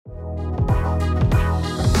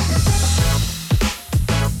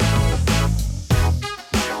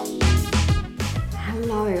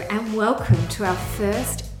welcome to our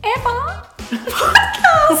first ever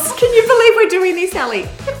podcast. Can you believe we're doing this, Ali?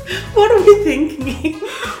 What are we thinking?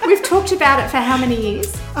 We've talked about it for how many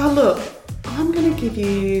years? Oh, look, I'm going to give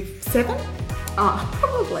you 7. Oh,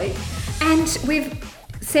 probably. And we've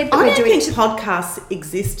said that I we're don't doing... think podcasts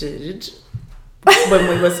existed when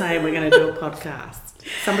we were saying we're going to do a podcast.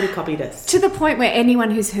 Somebody copied us. To the point where anyone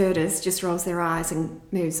who's heard us just rolls their eyes and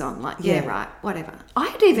moves on, like, yeah, right, whatever. I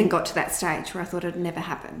had even got to that stage where I thought it'd never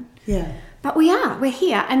happen. Yeah. But we're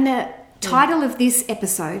here, and the title of this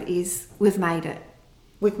episode is We've Made It.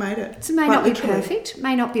 We've made it. So it may not be perfect,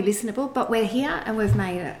 may not be listenable, but we're here and we've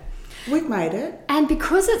made it. We've made it. And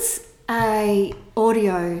because it's a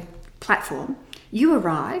audio platform, you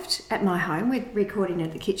arrived at my home. We're recording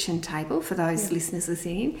at the kitchen table for those listeners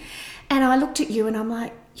listening. And I looked at you and I'm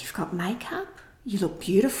like, you've got makeup, you look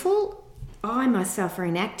beautiful. I myself are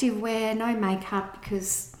in active wear, no makeup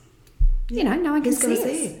because, you know, no one can see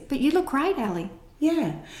us. But you look great, Ali.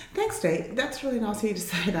 Yeah. Thanks, Dee. That's really nice of you to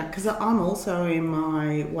say that because I'm also in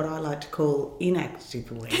my, what I like to call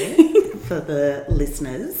inactive wear for the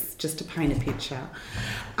listeners, just to paint a picture.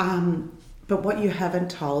 But what you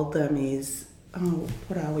haven't told them is,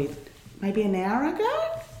 what are we, maybe an hour ago?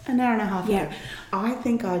 An hour and a half ago. I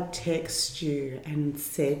think I text you and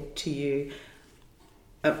said to you,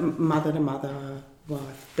 mother to mother,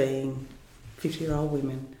 wife being 50-year-old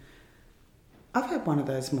women, I've had one of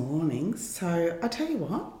those mornings, so I tell you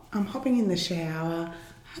what, I'm hopping in the shower,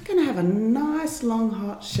 I'm going to have a nice long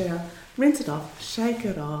hot shower, rinse it off, shake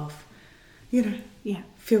it off,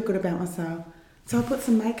 feel good about myself. So I put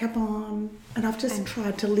some makeup on and I've just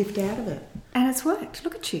tried to lift out of it. And it's worked.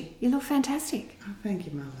 Look at you. You look fantastic. Oh, thank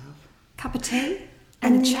you, my love. Cup of tea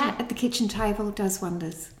and a chat at the kitchen table does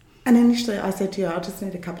wonders. And initially I said to you, I just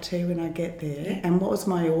need a cup of tea when I get there. Yeah. And what was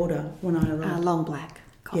my order when I arrived? Long black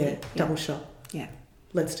coffee. Yeah, double shot. Yeah.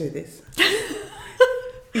 Let's do this.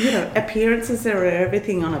 Appearances are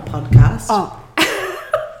everything on a podcast. Oh.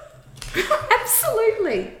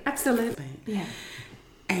 Absolutely. Yeah.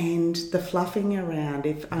 And the fluffing around,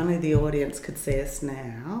 if only the audience could see us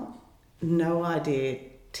now, no idea,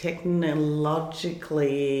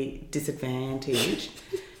 technologically disadvantaged.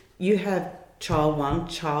 You have child 1,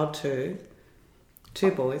 child 2,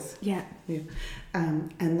 2 boys. Yeah.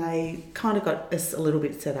 And they kind of got us a little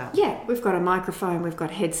bit set up. Yeah, we've got a microphone, we've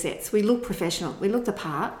got headsets. We look professional. We look the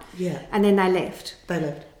part. Yeah. And then they left.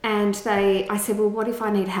 And I said, well, what if I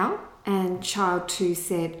need help? And child 2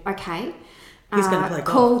 said, okay. He's going to play golf.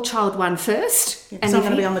 Call child 1 first. Yeah, and I'm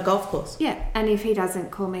going to be on the golf course. Yeah, and if he doesn't,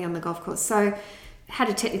 call me on the golf course. So, had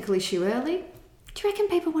a technical issue early. Do you reckon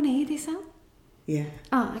people want to hear this, Al? Yeah.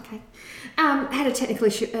 Oh, okay. Had a technical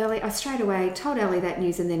issue early. I straight away told Ellie that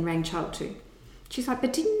news and then rang child 2. She's like,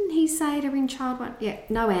 but didn't he say to ring child 1? Yeah,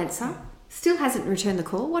 no answer. Still hasn't returned the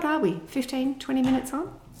call. What are we, 15, 20 minutes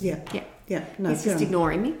on? Yeah. No, he's just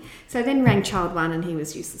ignoring me. So then rang child 1 and he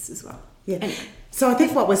was useless as well. Yeah. Anyway. So I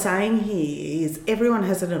think what we're saying here is everyone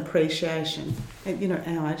has an appreciation,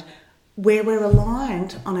 our age, where we're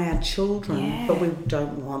reliant on our children, but we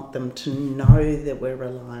don't want them to know that we're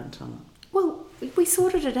reliant on them. Well, we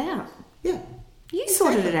sorted it out. Yeah. You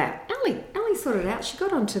sorted it out. Ellie sorted it out. She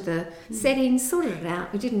got onto the settings, sorted it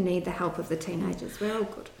out. We didn't need the help of the teenagers. We're all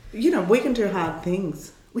good. We can do hard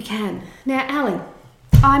things. We can. Now, Ellie,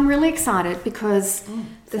 I'm really excited because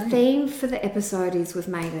the theme for the episode is We've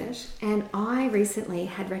Made It, and I recently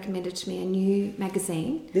had recommended to me a new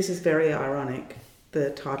magazine. This is very ironic,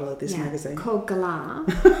 the title of this magazine. Called Galah.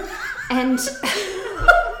 And...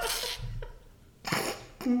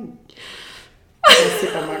 I'll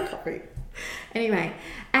sip on my coffee. Anyway,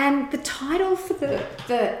 and the title for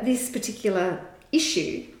this particular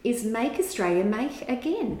issue is Make Australia Make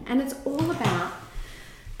Again, and it's all about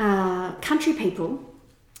country people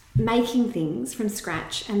making things from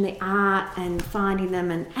scratch and the art and finding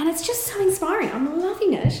them and it's just so inspiring. I'm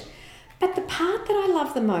loving it. But the part that I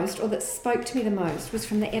love the most or that spoke to me the most was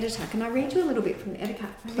from the editor. Can I read you a little bit from the editor?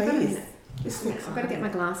 Please. I've got to get my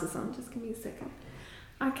glasses on. Just give me a second.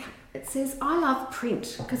 Okay. It says, I love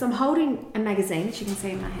print because I'm holding a magazine, as you can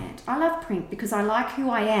see in my hand. I love print because I like who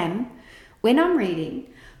I am when I'm reading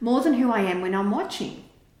more than who I am when I'm watching.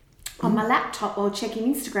 On my laptop or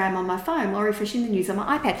checking Instagram on my phone or refreshing the news on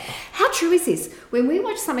my iPad. How true is this? When we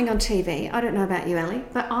watch something on TV, I don't know about you, Ellie,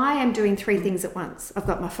 but I am doing 3 things at once. I've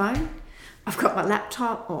got my phone, I've got my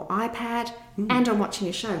laptop or iPad, and I'm watching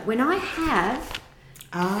a show. When I have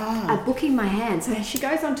a book in my hand, so she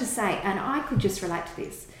goes on to say, and I could just relate to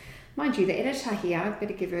this. Mind you, the editor here, I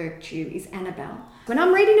better give her a due, is Annabelle. When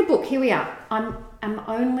I'm reading a book, here we are. I'm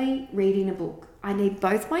only reading a book. I need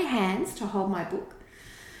both my hands to hold my book.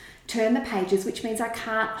 turn the pages, which means I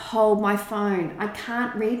can't hold my phone. I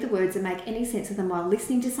can't read the words and make any sense of them while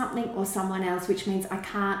listening to something or someone else, which means I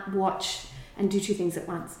can't watch and do two things at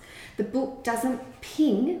once. The book doesn't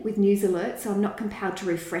ping with news alerts, so I'm not compelled to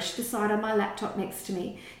refresh the site on my laptop next to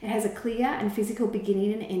me. It has a clear and physical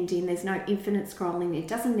beginning and ending. There's no infinite scrolling. It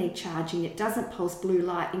doesn't need charging. It doesn't pulse blue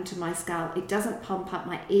light into my skull. It doesn't pump up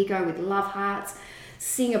my ego with love hearts,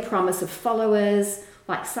 sing a promise of followers,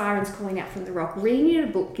 like sirens calling out from the rock. Reading a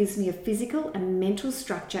book gives me a physical and mental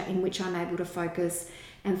structure in which I'm able to focus,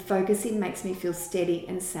 and focusing makes me feel steady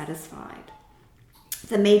and satisfied.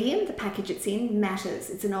 The medium, the package it's in, matters.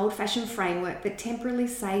 It's an old-fashioned framework that temporarily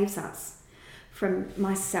saves us from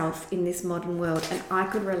myself in this modern world, and I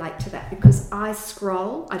could relate to that because I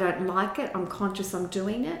scroll. I don't like it. I'm conscious I'm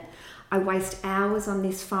doing it. I waste hours on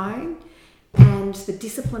this phone, and the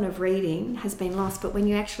discipline of reading has been lost. But when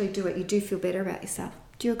you actually do it, you do feel better about yourself.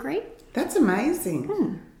 Do you agree? That's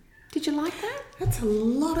amazing. Did you like that? That's a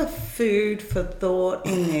lot of food for thought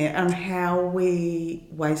in there on how we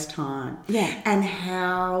waste time. Yeah. And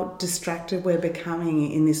how distracted we're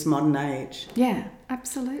becoming in this modern age. Yeah,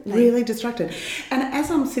 absolutely. Really distracted. And as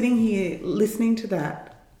I'm sitting here listening to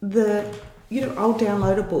that, I'll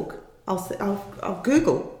download a book. I'll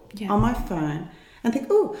Google on my phone and think,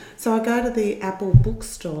 oh, so I go to the Apple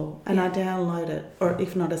bookstore and I download it, or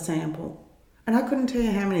if not a sample. And I couldn't tell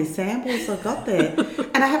you how many samples I got there.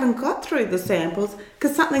 And I haven't got through the samples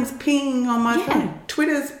because something's pinging on my phone.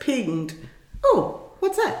 Twitter's pinged. Oh,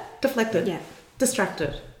 what's that? Deflected. Yeah.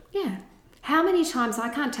 Distracted. Yeah. How many times, I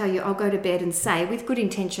can't tell you, I'll go to bed and say, with good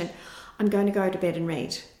intention, I'm going to go to bed and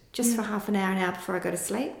read. Just for half an hour before I go to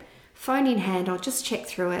sleep. Phone in hand, I'll just check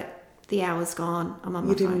through it. The hour's gone. I'm on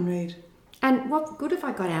my phone. You didn't read. And what good have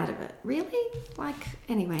I got out of it? Really?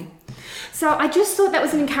 Anyway. So I just thought that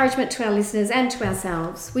was an encouragement to our listeners and to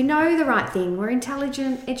ourselves. We know the right thing. We're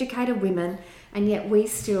intelligent, educated women, and yet we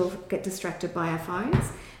still get distracted by our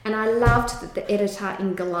phones. And I loved that the editor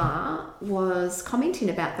in Galah was commenting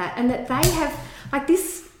about that, and that they have,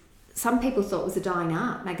 this, some people thought was a dying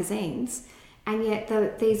art, magazines, and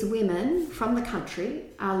yet these women from the country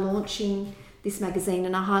are launching this magazine,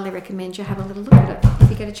 and I highly recommend you have a little look at it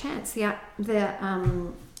if you get a chance. The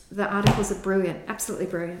articles are brilliant, absolutely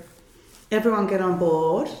brilliant. Everyone get on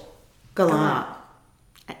board. Galah.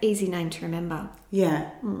 An easy name to remember.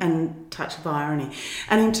 Yeah, and touch of irony.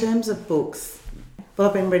 And in terms of books,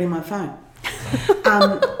 I've been reading my phone.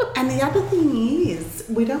 And the other thing is,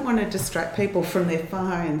 we don't want to distract people from their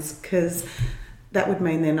phones because that would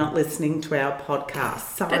mean they're not listening to our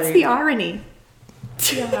podcast. So that's the irony.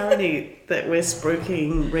 The irony that we're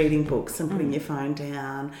spruiking reading books and putting your phone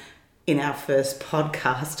down in our first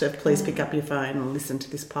podcast of please pick up your phone and listen to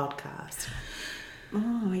this podcast.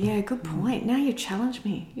 Oh, yeah, good point. Now you challenge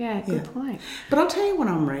me. Yeah, good point. But I'll tell you what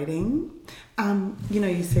I'm reading.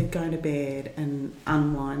 You said going to bed and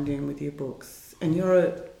unwinding with your books. And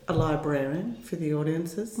you're a librarian for the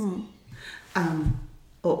audiences. Or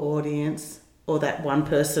audience, or that one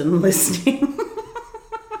person listening.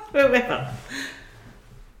 Whoever.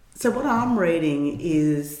 So what I'm reading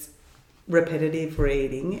is repetitive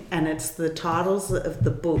reading, and it's the titles of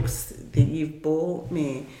the books that you've bought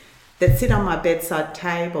me that sit on my bedside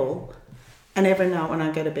table, and every night when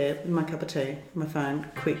I go to bed with my cup of tea, my phone,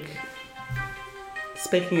 quick.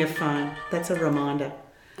 Speaking of phone, that's a reminder.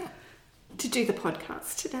 To do the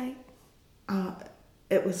podcast today?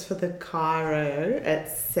 It was for the Cairo at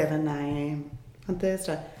 7 a.m. on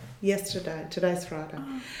Thursday. Yesterday. Today's Friday.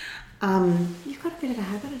 You've got a bit of a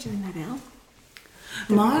habit of doing that, Elle.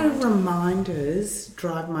 My reminders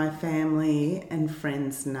drive my family and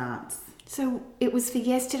friends nuts. So it was for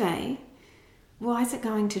yesterday. Why is it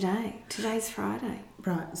going today? Today's Friday.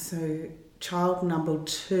 Right, so child number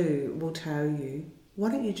 2 will tell you, why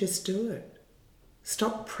don't you just do it?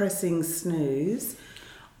 Stop pressing snooze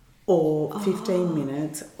or 15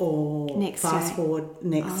 minutes or next fast day. Forward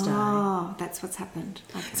next day. Oh, that's what's happened.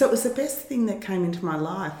 Okay. So it was the best thing that came into my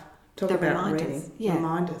life. Talk the about reminders. reading. Yeah.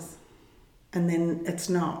 Reminders. And then it's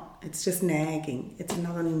not. It's just nagging. It's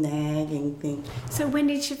another nagging thing. So when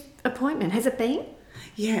did your appointment? Has it been?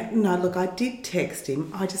 Yeah, no, look, I did text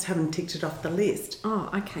him. I just haven't ticked it off the list. Oh,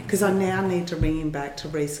 okay. Because I now need to ring him back to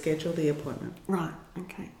reschedule the appointment. Right,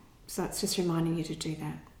 okay. So it's just reminding you to do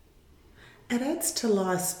that. It adds to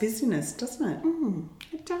life's busyness, doesn't it?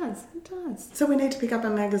 It does, it does. So we need to pick up a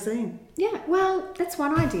magazine. Yeah, well, that's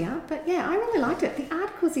one idea. But yeah, I really liked it. The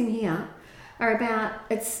articles in here are about,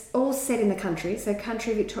 it's all set in the country. So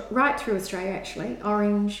country, right through Australia actually,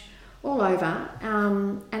 Orange, all over.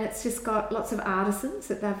 And it's just got lots of artisans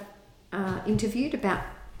that they've interviewed about,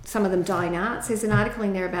 some of them dying arts. There's an article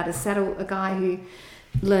in there about a guy who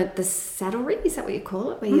learnt the saddlery. Is that what you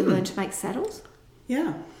call it? Where you learn to make saddles?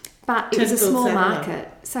 Yeah. But it was a Tentacled small saddler.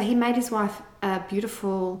 market. So he made his wife a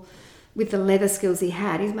beautiful, with the leather skills he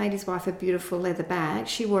had, he made his wife a beautiful leather bag.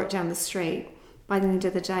 She wore it down the street. By the end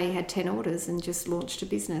of the day, he had 10 orders and just launched a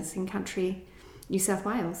business in country New South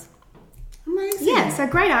Wales. Amazing. Yeah, so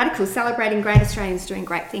great article celebrating great Australians doing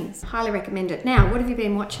great things. Highly recommend it. Now, what have you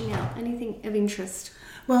been watching now? Anything of interest?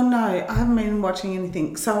 Well, no, I haven't been watching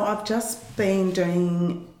anything. So I've just been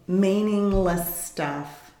doing meaningless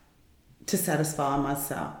stuff to satisfy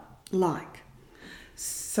myself. Like?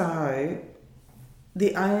 So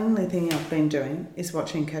the only thing I've been doing is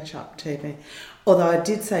watching catch-up TV. Although I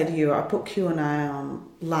did say to you, I put Q&A on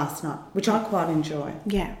last night, which I quite enjoy.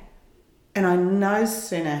 Yeah. And I no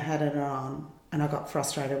sooner had it on and I got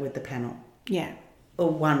frustrated with the panel. Yeah. Or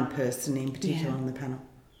one person in particular on the panel.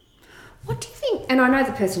 What do you think? And I know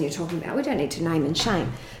the person you're talking about, we don't need to name and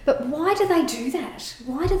shame, but why do they do that?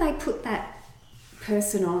 Why do they put that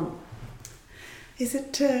person on? Is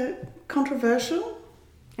it controversial?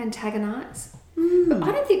 Antagonise? But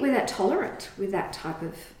I don't think we're that tolerant with that type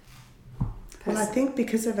of person. Well, I think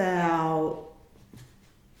because of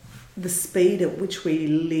the speed at which we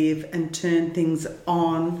live and turn things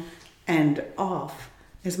on and off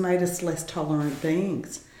has made us less tolerant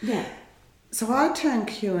beings. Yeah. So I turned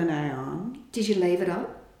Q&A on. Did you leave it on?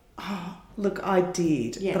 Oh, look, I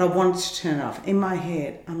did, Yeah. but I wanted to turn it off. In my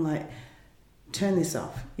head, I'm like, turn this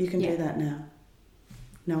off. You can do that now.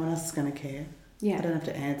 No one else is going to care. Yeah. I don't have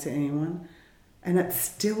to answer anyone. And it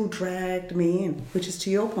still dragged me in, which is to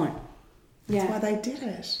your point. That's why they did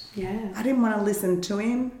it. Yeah. I didn't want to listen to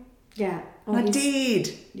him. Yeah. And I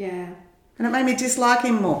did. Yeah. And it made me dislike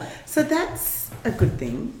him more. So that's a good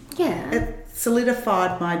thing. Yeah. It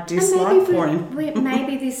solidified my dislike for him.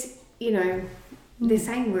 Maybe this, you know, they're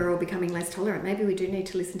saying we're all becoming less tolerant. Maybe we do need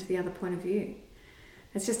to listen to the other point of view.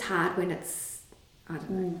 It's just hard when it's, I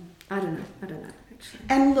don't know, actually.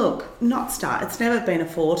 And look, it's never been a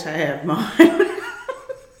forte of mine.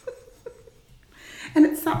 And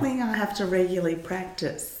it's something I have to regularly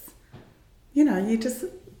practice. You know,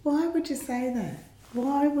 why would you say that?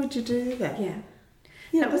 Why would you do that? Yeah.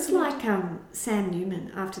 Yeah, it was like Sam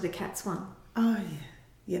Newman after the Cats won. Oh,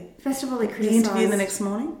 yeah. Yeah. First of all, he The criticised... interview the next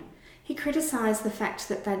morning? He criticised the fact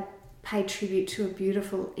that they'd paid tribute to a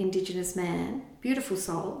beautiful Indigenous man, beautiful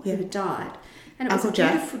soul, who had died. And it Uncle was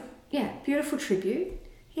a Jack. beautiful tribute.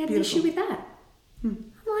 He had Beautiful. an issue with that.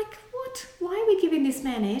 I'm like, what? Why are we giving this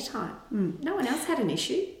man airtime? No one else had an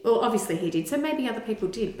issue. Well, obviously he did, so maybe other people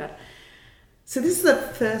did, but... So this is the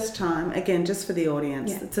first time, again, just for the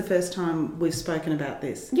audience, it's the first time we've spoken about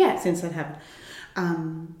this since that happened.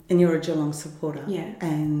 And you're a Geelong supporter. Yeah.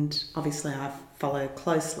 And obviously I follow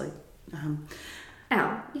closely.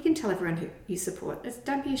 Al, you can tell everyone who you support.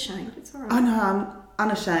 Don't be ashamed. It's all right. I know I'm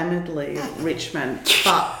unashamedly Richmond,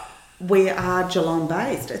 but we are Geelong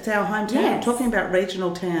based. It's our hometown. Yes. Talking about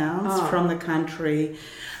regional towns from the country.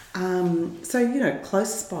 So, you know,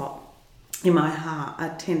 close spot in my heart,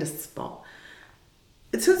 a tender spot.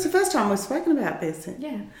 It's the first time we've spoken about this.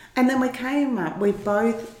 Yeah. And then we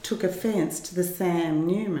both took offence to the Sam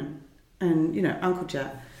Newman and, you know, Uncle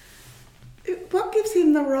Jack. What gives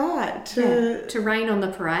him the right to rain on the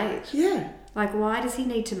parade? Yeah. Like, why does he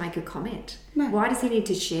need to make a comment? No. Why does he need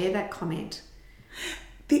to share that comment?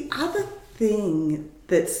 The other thing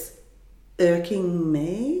that's irking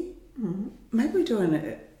me, maybe we're doing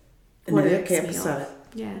an What irk irks me episode. off.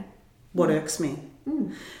 Yeah. What irks me?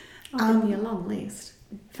 I'll give me a long list.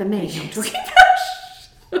 For me, I'm talking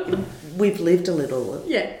about. We've lived a little.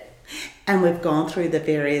 Yeah. And we've gone through the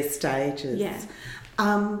various stages. Yeah.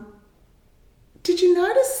 Did you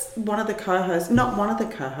notice not one of the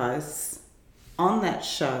co-hosts on that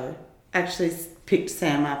show actually picked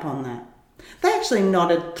Sam up on that? They actually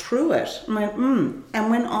nodded through it and went, and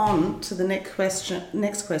went on to the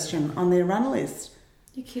next question on their run list.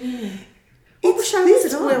 You're kidding me. What show was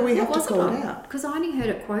it on? Where we have to call it out. Because I only heard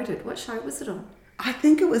it quoted. What show was it on? I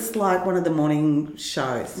think it was like one of the morning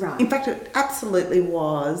shows. Right. In fact, it absolutely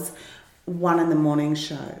was one of the morning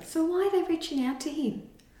shows. So why are they reaching out to him?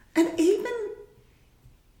 And even,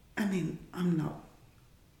 I mean, I'm not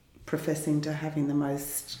professing to having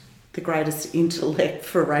the greatest intellect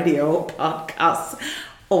for radio or podcasts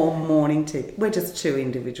or morning TV. We're just two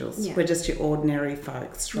individuals. Yeah. We're just your ordinary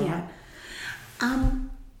folks, right? Yeah.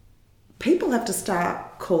 People have to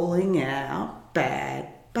start calling out bad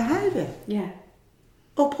behaviour. Yeah.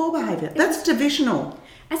 Or poor behaviour. That's divisional.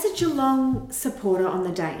 As a Geelong supporter on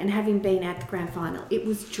the day and having been at the grand final, it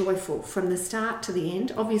was joyful from the start to the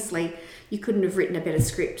end. Obviously, you couldn't have written a better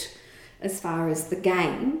script as far as the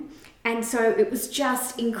game. And so it was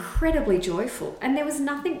just incredibly joyful. And there was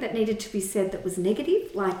nothing that needed to be said that was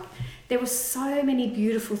negative. Like, there were so many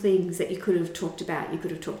beautiful things that you could have talked about. You could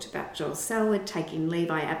have talked about Joel Selwood taking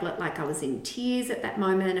Levi Ablett. Like, I was in tears at that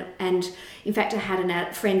moment. And in fact, I had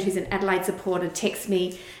a friend who's an Adelaide supporter text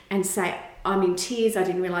me and say, I'm in tears. I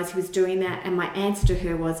didn't realise he was doing that. And my answer to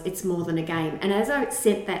her was, it's more than a game. And as I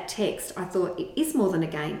sent that text, I thought, it is more than a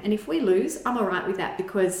game. And if we lose, I'm all right with that,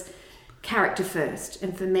 because character first.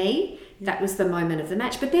 And for me, that was the moment of the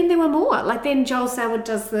match. But then there were more. Like, then Joel Selwood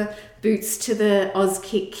does the boots to the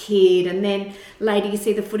Auskick kid, and then later you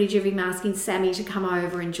see the footage of him asking Sammy to come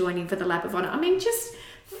over and join him for the lap of honour. I mean, just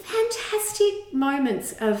fantastic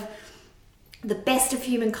moments of the best of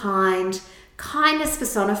humankind, kindness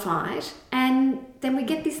personified, and then we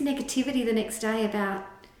get this negativity the next day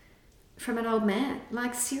from an old man.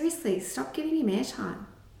 Like, seriously, stop giving him airtime.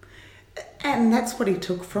 And that's what he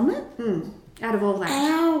took from it. Out of all that.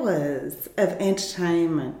 Hours of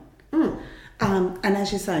entertainment. And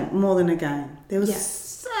as you say, more than a game. There was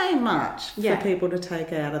so much for people to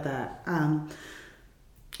take out of that.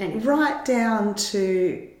 Anyway. Right down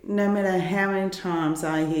to, no matter how many times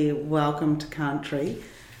I hear "Welcome to Country,"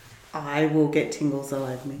 I will get tingles all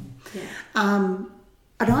over me. Yeah. And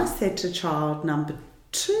I said to child number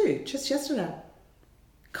 2 just yesterday,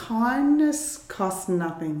 kindness costs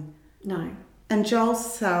nothing. No. And Joel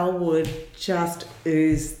Selwood just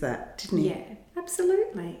oozed that, didn't he? Yeah,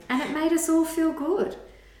 absolutely. And it made us all feel good.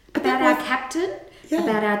 But about our captain, Yeah.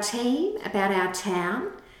 about our team, about our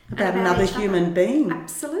town. About another human being.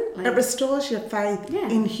 Absolutely. It restores your faith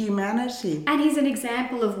in humanity. And he's an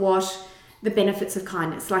example of what the benefits of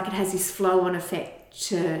kindness, like, it has this flow-on effect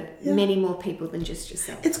to many more people than just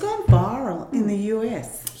yourself. It's gone viral in the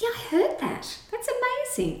US. Yeah, I heard that. That's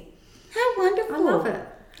amazing. How wonderful. I love it.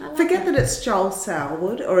 Forget that it's Joel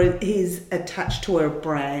Selwood or he's attached to a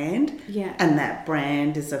brand and that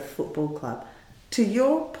brand is a football club. To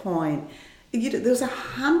your point, there was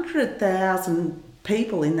 100,000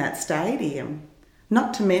 people in that stadium,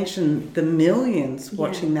 not to mention the millions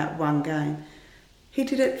watching that one game. He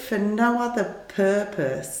did it for no other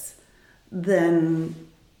purpose than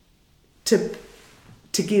to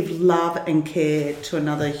give love and care to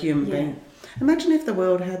another human being. Imagine if the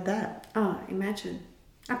world had that. Oh, imagine.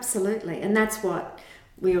 Absolutely. And that's what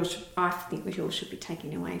I think we all should be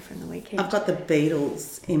taking away from the weekend. I've got the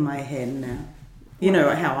Beatles in my head now. You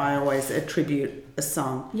know how I always attribute a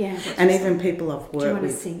song. Yeah. And even people I've worked with. Do you want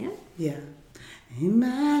to sing it? Yeah.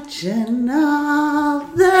 Imagine all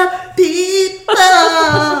the people.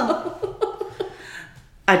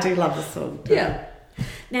 I do love the song. Yeah.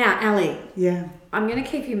 Now, Ali. Yeah. I'm going to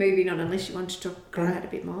keep you moving on unless you want to talk about it a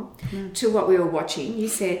bit more. To what we were watching. You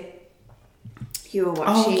said you were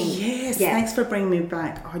watching. Oh, yes. Yeah. Thanks for bringing me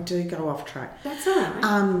back. I do go off track. That's all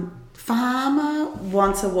right. Farmer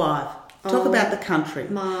wants a wife. Talk about the country.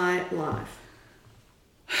 My life.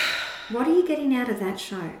 What are you getting out of that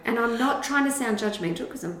show? And I'm not trying to sound judgmental,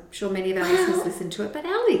 because I'm sure many of our listeners listen to it, but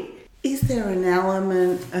Ali. Is there an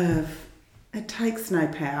element of, it takes no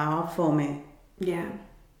power for me? Yeah.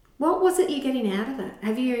 What was it you're getting out of it?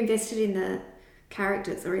 Have you invested in the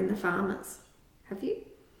characters or in the farmers? Have you?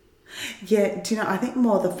 Yeah, do you know, I think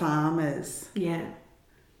more the farmers. Yeah.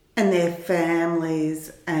 And their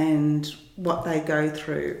families and what they go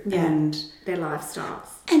through. Yeah. And their lifestyles.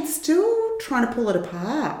 And still trying to pull it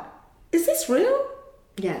apart. Is this real?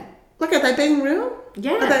 Yeah. Like, are they being real?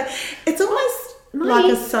 Yeah. It's almost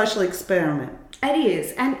like a social experiment. It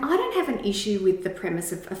is. And I don't have an issue with the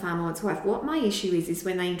premise of A Farmer Wants a Wife. What my issue is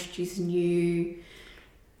when they introduce new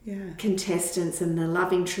contestants and the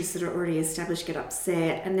love interests that are already established get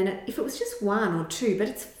upset. And then if it was just 1 or 2, but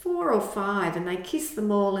it's 4 or 5 and they kiss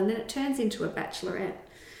them all, and then it turns into a bachelorette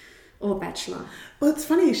or bachelor. Well, it's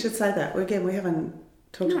funny you should say that. Again, we haven't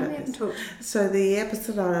talked about this. No, we haven't talked. So the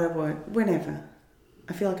episode whenever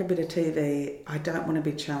I feel like a bit of TV, I don't want to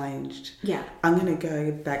be challenged. Yeah. I'm going to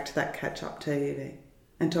go back to that catch-up TV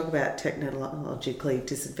and talk about technologically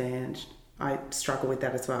disadvantaged. I struggle with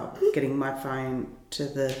that as well, getting my phone to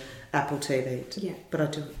the Apple TV. Yeah. But I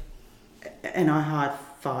do. And I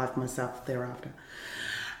high-five myself thereafter.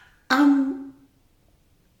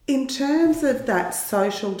 In terms of that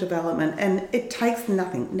social development, and it takes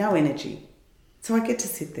nothing, no energy. So I get to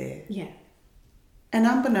sit there. Yeah. And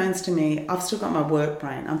unbeknownst to me, I've still got my work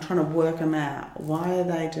brain. I'm trying to work them out. Why are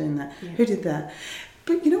they doing that? Yeah. Who did that?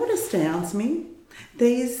 But you know what astounds me?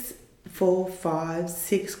 These 4, 5,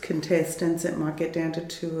 6 contestants, it might get down to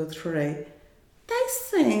 2 or 3, they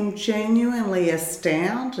seem genuinely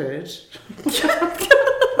astounded.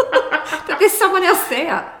 That there's someone else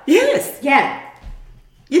there. Yes. Yeah.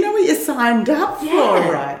 You know what you're signed up for,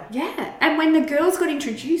 right? Yeah. And when the girls got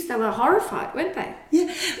introduced, they were horrified, weren't they? Yeah.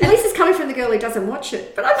 And this is coming from the girl who doesn't watch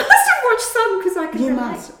it, but I must have watched some because I can You relate.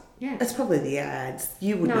 must. Yeah. It's probably the ads.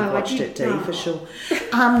 You wouldn't No, have I watched it, Dee, didn't. for No. sure.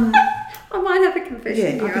 I might have a confession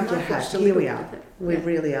Yeah, here. I think you might have. watch a Here little we bit are. of it. We Yeah.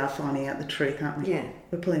 really are finding out the truth, aren't we? Yeah.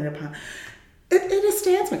 We're pulling it apart. It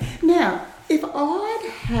astounds me. Now, if I'd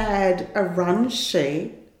had a run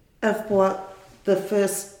sheet of what the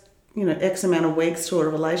first, X amount of weeks to a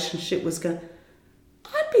relationship was going,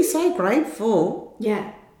 I'd be so grateful.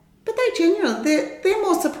 Yeah. But they're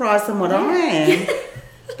more surprised than what I am.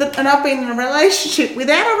 And I've been in a relationship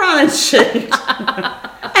without a run sheet.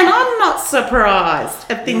 And I'm not surprised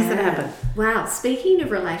at things that happen. Wow. Speaking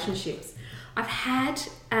of relationships, I've had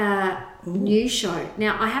a new show.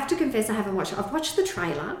 Now, I have to confess I haven't watched it. I've watched the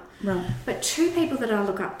trailer. Right. But two people that I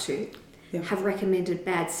look up to have recommended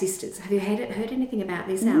Bad Sisters. Have you heard anything about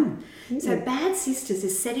this, Al? So Bad Sisters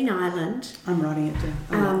is set in Ireland. I'm writing it down.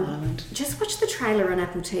 Ireland. Just watch the trailer on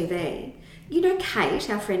Apple TV. You know Kate,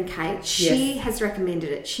 our friend Kate, she has recommended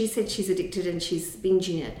it. She said she's addicted and she's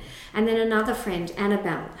binging it. And then another friend,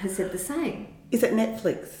 Annabelle, has said the same. Is it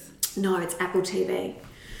Netflix? No, it's Apple TV.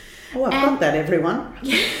 Oh, I've got that, everyone.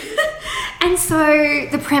 And so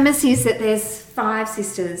the premise is that there's 5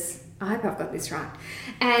 sisters. I hope I've got this right.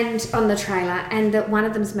 And on the trailer, and that one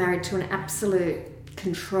of them's married to an absolute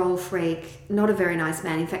control freak, not a very nice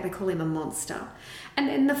man. In fact, they call him a monster. And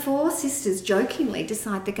then the 4 sisters jokingly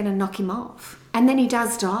decide they're going to knock him off. And then he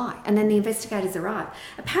does die. And then the investigators arrive.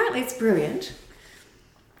 Apparently it's brilliant.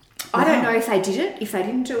 I don't know if they did it, if they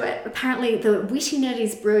didn't do it. Apparently the witty net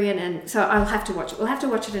is brilliant, and so I'll have to watch it. We'll have to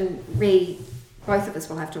watch it and both of us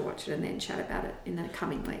will have to watch it and then chat about it in the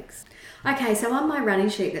coming weeks. Okay, so on my running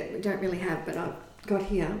sheet that we don't really have, but I've got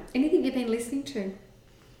here, anything you've been listening to?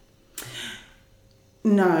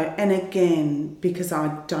 No, and again, because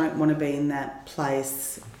I don't want to be in that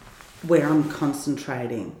place where I'm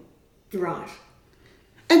concentrating. Right.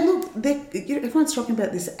 And look, everyone's talking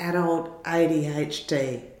about this adult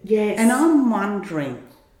ADHD. Yes. And I'm wondering,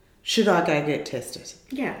 should I go get tested?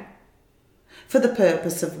 Yeah. For the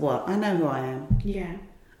purpose of what? I know who I am. Yeah.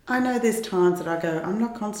 I know there's times that I go, I'm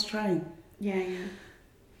not concentrating. Yeah.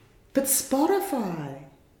 But Spotify,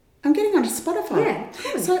 I'm getting onto Spotify. Yeah,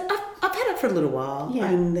 totally. So I've had it for a little while, Yeah.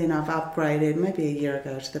 and then I've upgraded maybe a year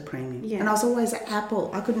ago to the premium. Yeah. And I was always at Apple.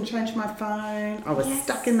 I couldn't change my phone. I was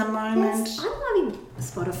stuck in the moment. Yes, I'm loving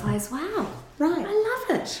Spotify as well. Right. I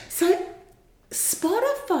love it. So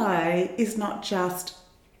Spotify is not just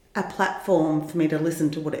a platform for me to listen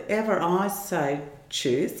to whatever I so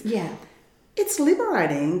choose. Yeah. It's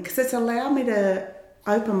liberating because it's allowed me to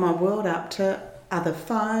open my world up to other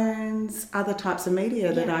phones, other types of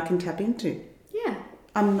media that I can tap into. Yeah.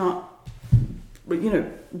 I'm not,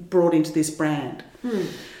 brought into this brand.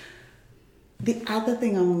 The other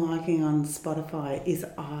thing I'm liking on Spotify is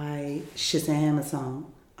I Shazam a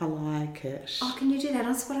song. I like it. Oh, can you do that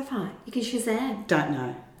on Spotify? You can Shazam. Don't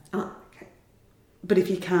know. Oh, okay. But if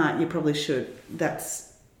you can't, you probably should.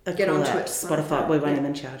 That's a Get call onto out. it, Spotify, we won't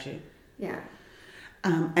even charge you. Yeah.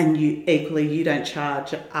 And you don't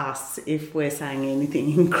charge us if we're saying anything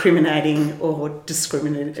incriminating or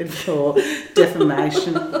discriminative or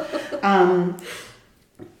defamation. But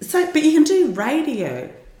you can do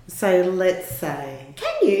radio. So let's say...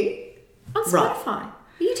 Can you? On Spotify? Right.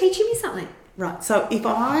 Are you teaching me something? Right, so if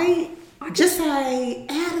I just say,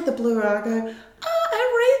 out of the blue, I go,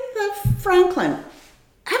 Aretha Franklin.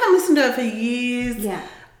 I haven't listened to her for years. Yeah.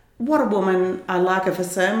 What a woman. I like her for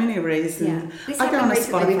so many reasons. Yeah. This I go happened on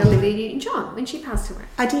recently with Spotify. Olivia Newton-John when she passed away.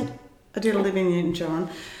 I did Olivia Newton-John.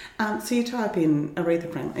 So you type in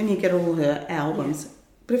Aretha Franklin and you get all her albums. Yeah.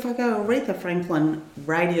 But if I go Aretha Franklin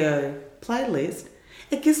radio playlist,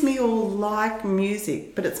 it gives me all like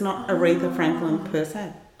music, but it's not Aretha Franklin per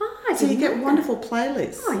se. So you get wonderful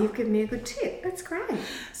playlists. Oh, you've given me a good tip. That's great.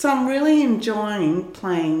 So I'm really enjoying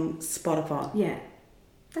playing Spotify. Yeah.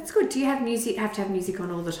 That's good. Do you have to have music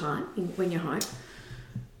on all the time when you're home?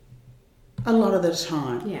 A lot of the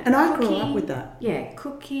time. Yeah. And I grew up with that. Yeah.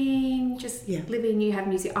 Cooking, just living, you have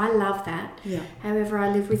music. I love that. Yeah. However, I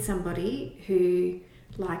live with somebody who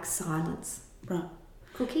likes silence. Right.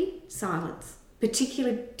 Cooking, silence.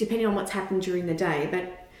 Particularly depending on what's happened during the day,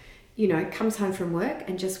 but comes home from work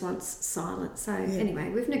and just wants silence. So anyway,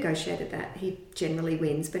 we've negotiated that. He generally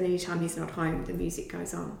wins, but anytime he's not home, the music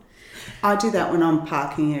goes on. I do that when I'm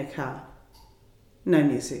parking a car. No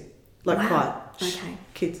music. Quiet. Okay.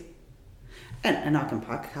 Kids. And I can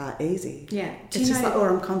park a car easy. Yeah. Or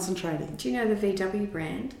I'm concentrating. Do you know the VW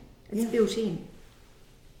brand? It's built in.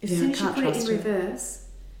 As soon as you put it in reverse,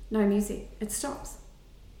 no music. It stops.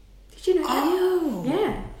 Did you know that? Oh.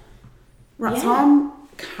 Yeah. Right, so Yeah. I'm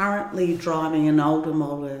currently driving an older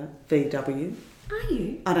model VW. Are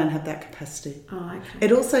you? I don't have that capacity. Oh, okay.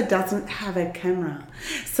 It also doesn't have a camera.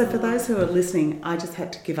 So for those who are listening, I just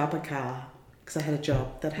had to give up a car because I had a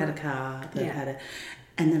job that had a car, that Yeah. had a...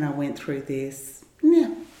 And then I went through this,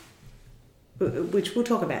 which we'll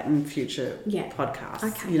talk about in future podcasts.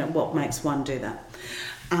 Okay. You know, what makes one do that.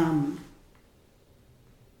 And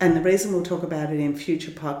the reason we'll talk about it in future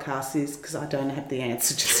podcasts is because I don't have the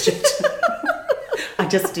answer just yet. I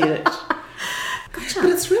just did it. Gotcha. But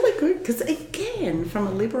it's really good because, again, from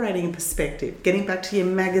a liberating perspective, getting back to your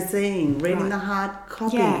magazine, reading the hard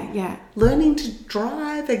copy, Yeah. learning to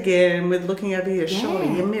drive again with looking over your shoulder,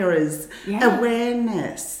 your mirrors,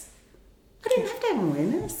 awareness. I didn't have to have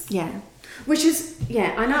awareness. Yeah. Which is,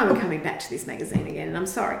 I know we're coming back to this magazine again, and I'm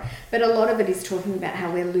sorry, but a lot of it is talking about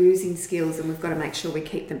how we're losing skills and we've got to make sure we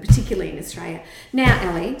keep them, particularly in Australia. Now,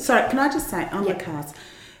 Ali. Sorry, can I just say on the cars,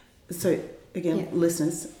 so again,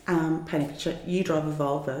 listeners, paint a picture, you drive a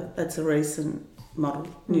Volvo, that's a recent model,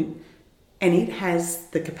 new, and it has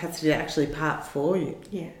the capacity to actually park for you.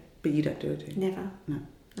 Yeah. But you don't do it, do you? Never. No.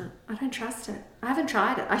 No, I don't trust it. I haven't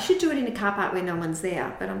tried it. I should do it in a car park where no one's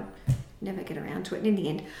there, but I'm never get around to it. And in the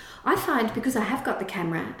end, I find because I have got the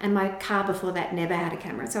camera and my car before that never had a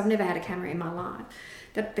camera, so I've never had a camera in my life,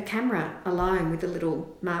 that the camera alone with the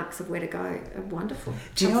little marks of where to go are wonderful.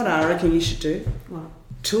 Do you know what I reckon you should do? What?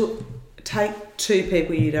 Take two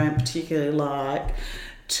people you don't particularly like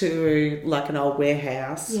to like an old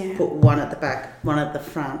warehouse, put one at the back, one at the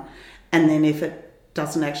front, and then if it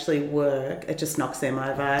doesn't actually work, it just knocks them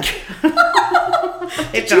over. Do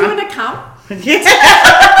you want to come? Yeah.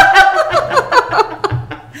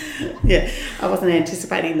 Yeah, I wasn't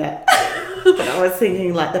anticipating that. But I was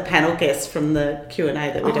thinking like the panel guest from the Q&A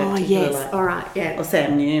that we don't particularly like. All right, yeah. Or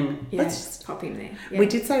Sam Newman. Yeah, Let's just pop in there. Yeah. We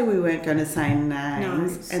did say we weren't going to say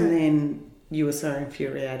names, No, and then you were so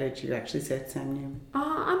infuriated you actually said Sam Newman.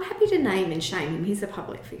 Oh, I'm happy to name and shame him. He's a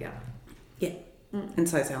public figure. Yeah. And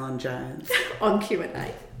so is Alan Jones. On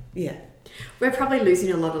Q&A. Yeah. We're probably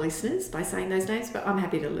losing a lot of listeners by saying those names, but I'm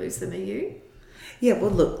happy to lose them. Are you? Yeah,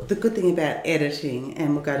 well, look, the good thing about editing,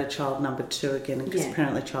 and we'll go to child number 2 again, because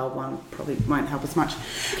apparently child 1 probably won't help as much.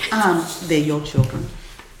 They're your children.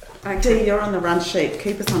 Okay. Dee, you're on the run sheet.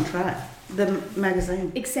 Keep us on track. The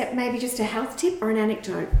magazine. Except maybe just a health tip or an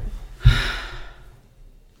anecdote.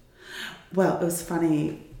 Well, it was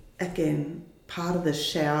funny, again, part of the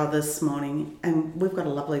shower this morning, and we've got a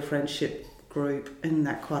lovely friendship group, and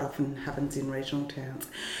that quite often happens in regional towns,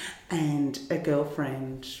 and a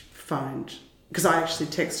girlfriend phoned, because I actually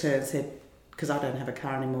texted her and said, because I don't have a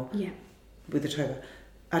car anymore with a turbo,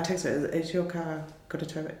 I texted her, is your car got a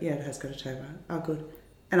turbo? Yeah, it has got a turbo. Oh, good.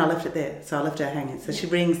 And I left it there, so I left her hanging. So she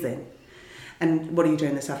rings then, and what are you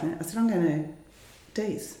doing this afternoon? I said, I'm going to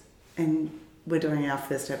Dee's, and we're doing our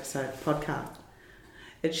first episode podcast.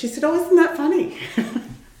 And she said, oh, isn't that funny?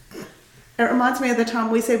 It reminds me of the time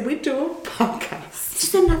we said we'd do a podcast.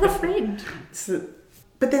 Just another friend. So,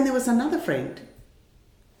 but then there was another friend.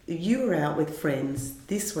 You were out with friends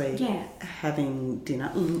this week having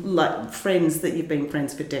dinner, like friends that you've been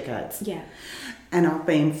friends for decades. Yeah. And I've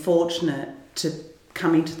been fortunate to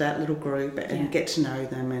come into that little group and get to know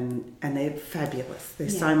them, and they're fabulous. They're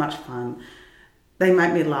so much fun. They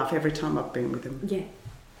make me laugh every time I've been with them. Yeah.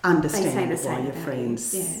 Understand why you're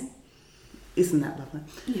friends. Yeah. Isn't that lovely?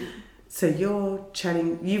 Yeah. So you're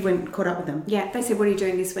chatting, you went and caught up with them? Yeah, they said, what are you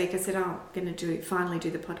doing this week? I said, I'm going to finally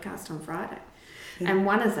do the podcast on Friday. Yeah. And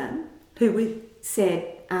one of them... Who with?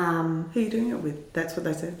 Said... Who are you doing it with? That's what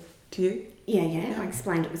they said to you? Yeah. I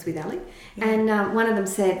explained it was with Ali. Yeah. And one of them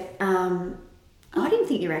said, I didn't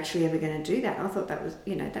think you were actually ever going to do that. I thought that was,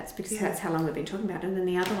 that's because that's how long we've been talking about it. And then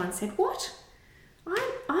the other one said, what?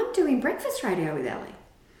 I'm doing breakfast radio with Ali.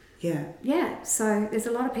 Yeah. Yeah, so there's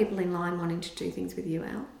a lot of people in line wanting to do things with you,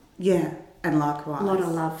 Al. Yeah, and likewise. A lot of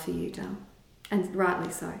love for you, Dal. And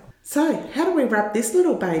rightly so. So, how do we wrap this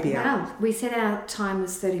little baby up? Well, we said our time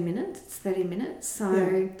was 30 minutes. It's 30 minutes.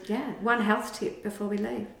 So, one health tip before we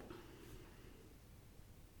leave.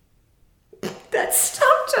 That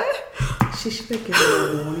stopped her. She should be given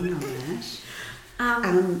a warning on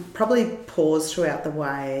that. Probably pause throughout the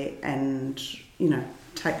way and,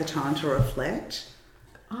 take the time to reflect.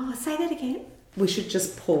 Oh, say that again. We should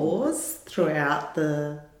just pause throughout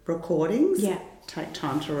the recordings. Yeah. Take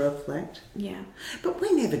time to reflect. Yeah. But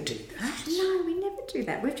we never do that. No, we never do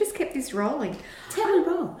that. We've just kept this rolling. Tell me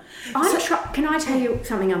wrong. Can I tell you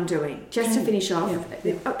something I'm doing? Just to finish off.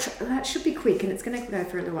 Yeah. That should be quick, and it's going to go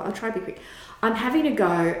for a little while. I'll try to be quick. I'm having a go,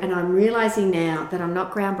 and I'm realising now that I'm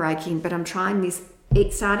not groundbreaking, but I'm trying this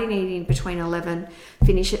starting eating between 11,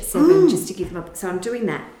 finish at 7, just to give them a... So I'm doing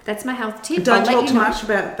that. That's my health tip. Don't talk too much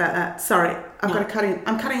about that. Sorry, I've got to cut in.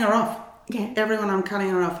 I'm cutting her off. Yeah. Everyone, I'm cutting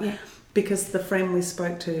her off. Yeah. Because the friend I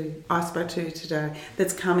spoke to today,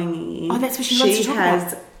 that's coming in. Oh, that's what she wants to talk about.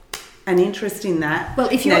 She has an interest in that. Well,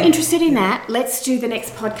 if you're interested in that, let's do the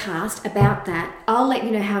next podcast about that. I'll let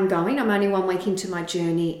you know how I'm going. I'm only 1 week into my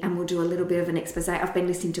journey, and we'll do a little bit of an expose. I've been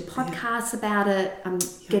listening to podcasts about it. I'm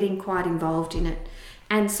getting quite involved in it.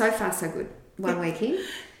 And so far, so good. 1 week in.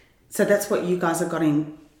 So that's what you guys have got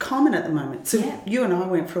in common at the moment. So you and I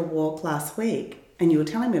went for a walk last week, and you were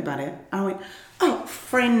telling me about it. I went, oh,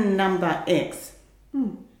 friend number X.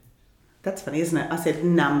 That's funny, isn't it? I said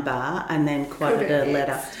number and then quoted a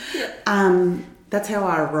letter. Yeah. That's how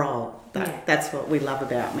I roll. That's what we love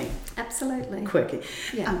about me. Absolutely. Quirky.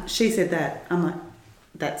 Yeah. She said that. I'm like,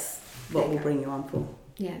 that's what we'll bring you on for.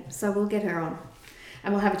 Yeah, so we'll get her on.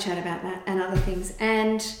 And we'll have a chat about that and other things.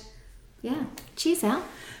 And, cheers out.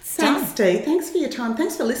 Thanks, Dee. Thanks for your time.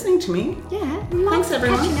 Thanks for listening to me. Yeah. Thanks,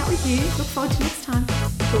 everyone. Catching up with you. Look forward to next time.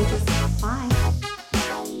 Gorgeous. Bye.